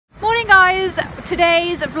morning guys,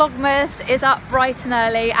 today's Vlogmas is up bright and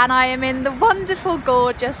early and I am in the wonderful,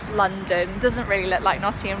 gorgeous London. Doesn't really look like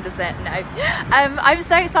Nottingham, does it? No. I'm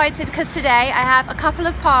so excited because today I have a couple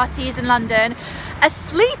of parties in London. A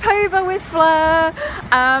sleepover with Fleur.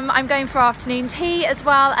 I'm going for afternoon tea as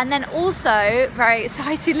well, and then also, very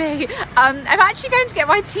excitedly, I'm actually going to get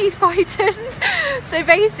my teeth whitened. So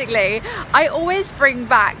basically, I always bring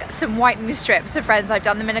back some whitening strips of friends. I've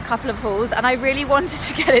done them in a couple of hauls, and I really wanted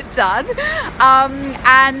to get it done.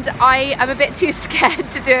 And I am a bit too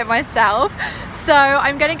scared to do it myself. So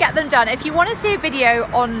I'm going to get them done. If you want to see a video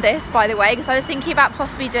on this, by the way, because I was thinking about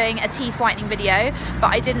possibly doing a teeth whitening video, but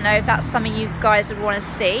I didn't know if that's something you guys would want to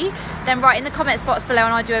see, then write in the comments box below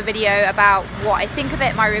and I'll do a video about what I think of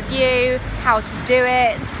it, my review, how to do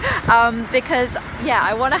it, because yeah,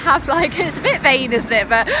 I want to have, like, it's a bit vain, isn't it,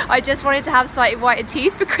 but I just wanted to have slightly whiter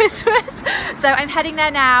teeth for Christmas. So I'm heading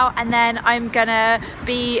there now, and then I'm gonna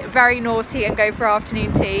be very naughty and go for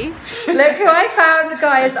afternoon tea. Look who I found,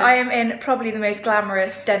 guys. I am in probably the most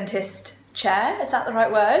glamorous dentist chair, is that the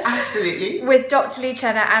right word? Absolutely. With Dr. Lee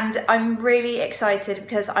Chenna, and I'm really excited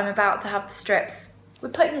because I'm about to have the strips. We're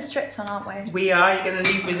putting the strips on, aren't we? We are. You're going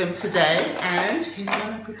to leave with them today, and here's one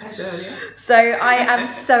I prepared earlier. So I am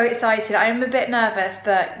so excited. I am a bit nervous,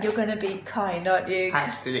 but you're going to be kind, aren't you?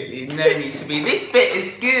 Absolutely. No need to be. This bit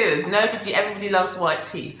is good. Everybody loves white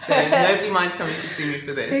teeth, so nobody minds coming to see me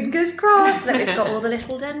for this. Fingers crossed. Look, we've got all the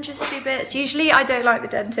little dentistry bits. Usually I don't like the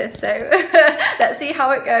dentist, so let's see how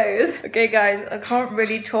it goes. Okay, guys, I can't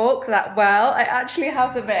really talk that well. I actually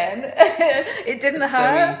have them in. It didn't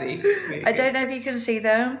hurt. So easy. Really I don't know if you can see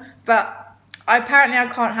them, but apparently I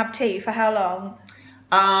can't have tea for how long?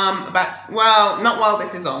 Well, not while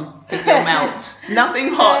this is on, because they'll melt.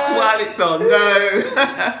 Nothing hot while it's on, no.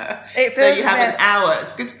 So you have an hour.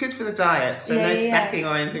 It's good for the diet, so no snacking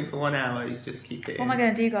or anything for 1 hour. You just keep it in. What am I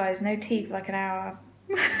going to do, guys? No tea for like an hour.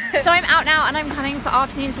 So I'm out now and I'm coming for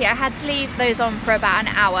afternoon tea. I had to leave those on for about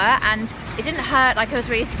an hour and it didn't hurt, like I was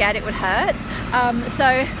really scared it would hurt.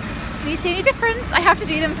 So can you see any difference? I have to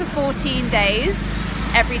do them for 14 days,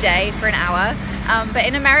 every day for an hour. But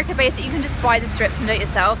in America, basically, you can just buy the strips and do it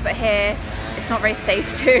yourself. But here, it's not very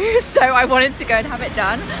safe to. So I wanted to go and have it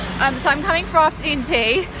done. So I'm coming for afternoon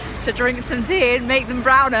tea to drink some tea and make them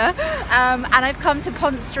browner. And I've come to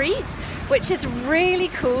PONT Street, which is really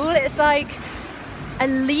cool. It's like a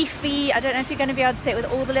leafy, I don't know if you're going to be able to see it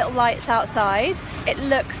with all the little lights outside. It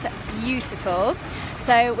looks beautiful.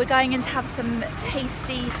 So we're going in to have some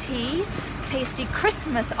tasty tea, tasty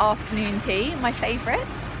Christmas afternoon tea, my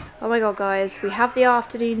favourite. Oh my god, guys, we have the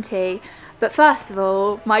afternoon tea. But first of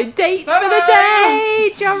all, my date for the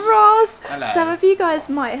day, John Ross. Hello. Some of you guys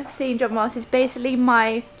might have seen John Ross. He's basically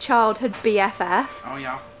my childhood BFF. Oh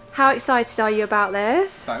yeah. How excited are you about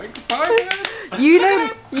this? So excited!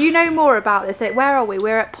 You know more about this. So where are we?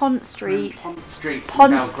 We're at PONT Street. PONT Street,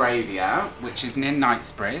 PONT. Belgravia, which is near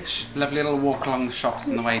Knightsbridge. Lovely little walk along the shops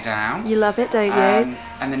on the way down. You love it, don't you?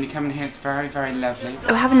 And then you come in here, it's very, very lovely.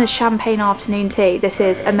 We're having a champagne afternoon tea. This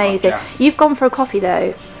is amazing. Gotcha. You've gone for a coffee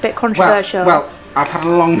though. Bit controversial. Well, I've had a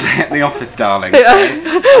long day at the office, darling, so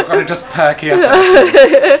I've got to just perk you up a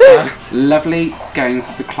bit. Lovely scones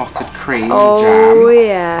with the clotted cream jam. Oh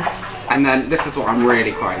yes. And then this is what I'm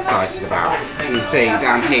really quite excited about. You see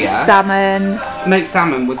down here, Salmon. smoked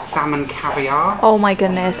salmon with salmon caviar. Oh my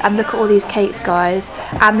goodness. And look at all these cakes, guys.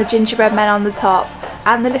 And the gingerbread men on the top.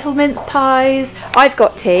 And the little mince pies. I've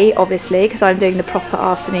got tea, obviously, because I'm doing the proper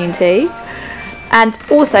afternoon tea. And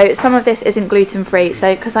also, some of this isn't gluten-free,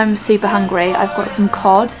 so because I'm super hungry, I've got some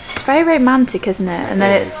cod. It's very romantic, isn't it? And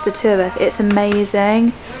then it's the two of us. It's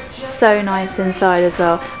amazing. So nice inside as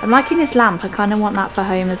well. I'm liking this lamp. I kind of want that for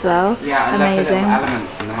home as well. Yeah, I amazing. love the little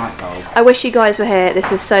elements in the light bulb. I wish you guys were here.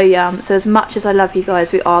 This is so yum. So as much as I love you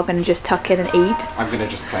guys, we are going to just tuck in and eat. I'm going to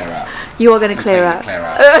just clear up. You are going to clear up. Clear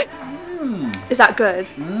up. Is that good?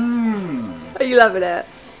 Are you loving it?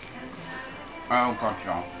 Oh god,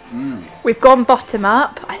 John. We've gone bottom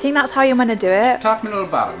up. I think that's how you're going to do it. Top, middle,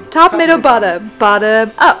 bottom. Top, middle, bottom.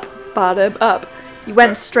 Bottom, up. Bottom, up. You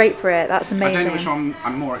went straight for it. That's amazing. I don't know which one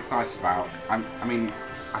I'm more excited about. I mean,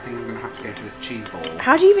 I think I'm going to have to go for this cheese ball.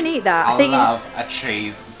 How do you even eat that? I love a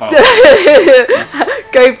cheese ball.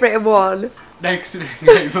 Go for it in one. No, because it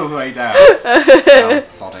goes all the way down. Oh,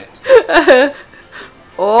 sod it.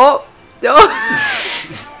 Oh.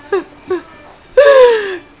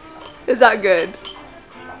 Is that good?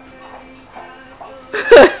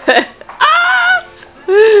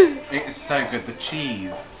 It's so good, the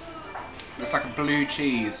cheese. It's like a blue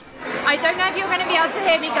cheese. I don't know if you're going to be able to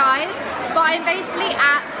hear me, guys, but I'm basically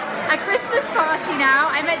at a Christmas party now.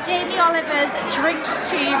 I'm at Jamie Oliver's Drinks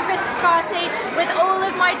Tube Christmas party with all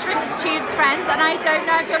of my Drinks Tube's friends, and I don't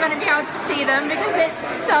know if you're going to be able to see them because it's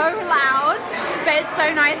so loud, but it's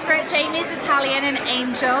so nice for it. Jamie's Italian and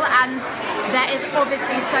Angel, and there is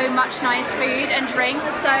obviously so much nice food and drink,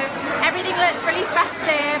 so everything looks really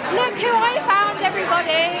festive. Look who I found,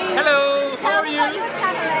 everybody! Hello, how are you? Tell me what your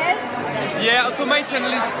channel is. Yeah, so my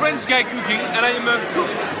channel is French Guy Cooking, and I am a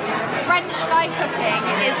cook. French Guy Cooking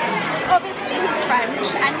is obviously he's French,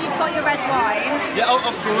 and you've got your red wine. Yeah,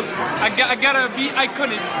 of course. I gotta be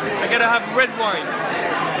iconic. I gotta have red wine.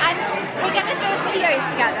 And we're gonna do a video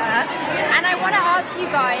together, and I want to ask you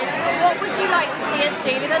guys, what would you like to see us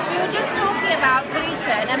do? Because we were just talking about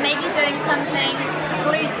gluten and maybe doing something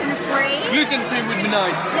gluten-free. Gluten-free would be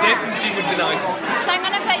nice. Yeah. Definitely would be nice. So I'm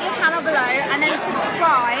going to put your channel below and then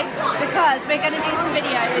subscribe, because we're going to do some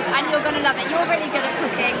videos and you're going to love it. You're really good at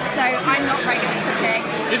cooking, so I'm not very good at cooking.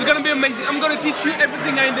 It's going to be amazing. I'm going to teach you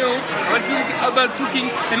everything I know about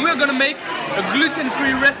cooking, and we're going to make a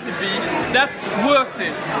gluten-free recipe that's worth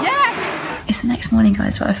it. Yes! It's the next morning,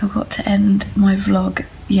 guys, but I forgot to end my vlog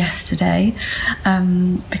yesterday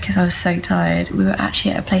because I was so tired. We were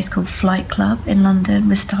actually at a place called Flight Club in London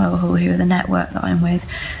with Style Hall, who are the network that I'm with.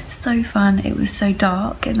 So fun. It was so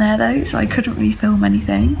dark in there though, so I couldn't really film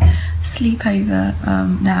anything.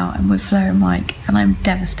 Sleepover now, I'm with Fleur and Mike, and I'm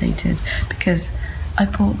devastated because I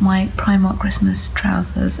bought my Primark Christmas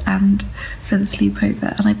trousers and for the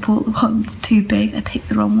sleepover, and I bought the ones too big. I picked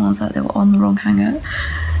the wrong ones, like they were on the wrong hanger,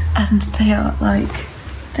 and they are like,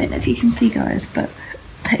 I don't know if you can see, guys, but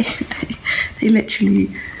they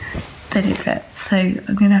literally, they don't fit. So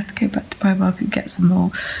I'm gonna have to go back to Primark and get some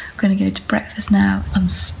more. I'm gonna go to breakfast now. I'm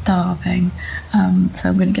starving, so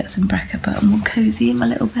I'm gonna get some breakfast, but I'm more cozy in my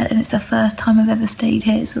little bed, and it's the first time I've ever stayed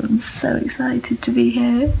here, so I'm so excited to be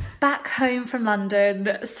here. Back home from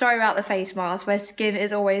London. Sorry about the face mask. My skin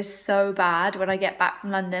is always so bad when I get back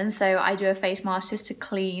from London, so I do a face mask just to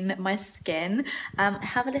clean my skin. I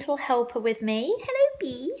have a little helper with me. Hello,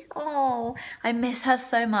 Bee. Oh, I miss her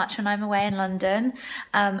so much when I'm away in London.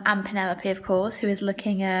 And Penelope, of course, who is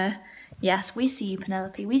looking yes, we see you,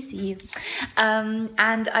 Penelope, we see you.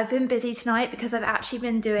 And I've been busy tonight because I've actually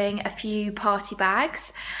been doing a few party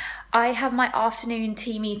bags. I have my afternoon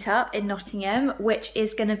tea meetup in Nottingham, which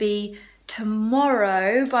is going to be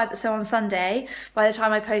tomorrow, so on Sunday, by the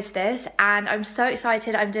time I post this, and I'm so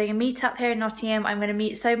excited. I'm doing a meetup here in Nottingham. I'm going to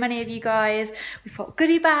meet so many of you guys. We've got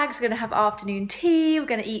goodie bags, we're going to have afternoon tea, we're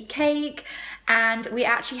going to eat cake, and we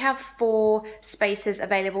actually have 4 spaces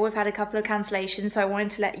available. We've had a couple of cancellations, so I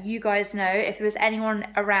wanted to let you guys know if there was anyone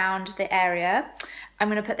around the area. I'm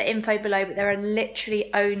going to put the info below, but there are literally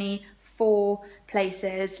only 4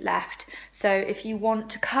 places left. So if you want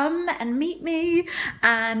to come and meet me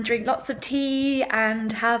and drink lots of tea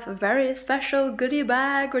and have a very special goodie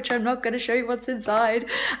bag, which I'm not going to show you what's inside,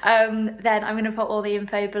 then I'm going to put all the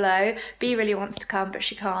info below. Bea really wants to come, but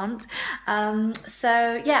she can't.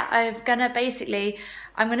 So yeah, I'm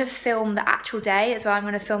going to film the actual day as well. I'm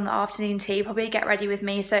going to film the afternoon tea, probably get ready with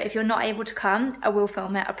me. So if you're not able to come, I will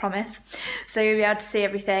film it, I promise. So you'll be able to see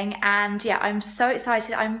everything. And yeah, I'm so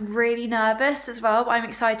excited. I'm really nervous as well, but I'm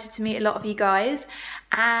excited to meet a lot of you guys.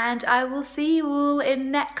 And I will see you all in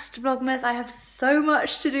next Vlogmas. I have so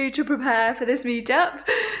much to do to prepare for this meetup.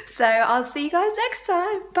 So I'll see you guys next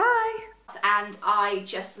time. Bye. And I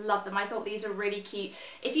just love them. I thought these are really cute.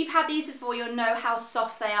 If you've had these before, you'll know how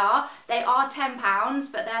soft they are. They are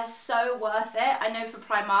 £10, but they're so worth it. I know for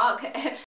Primark,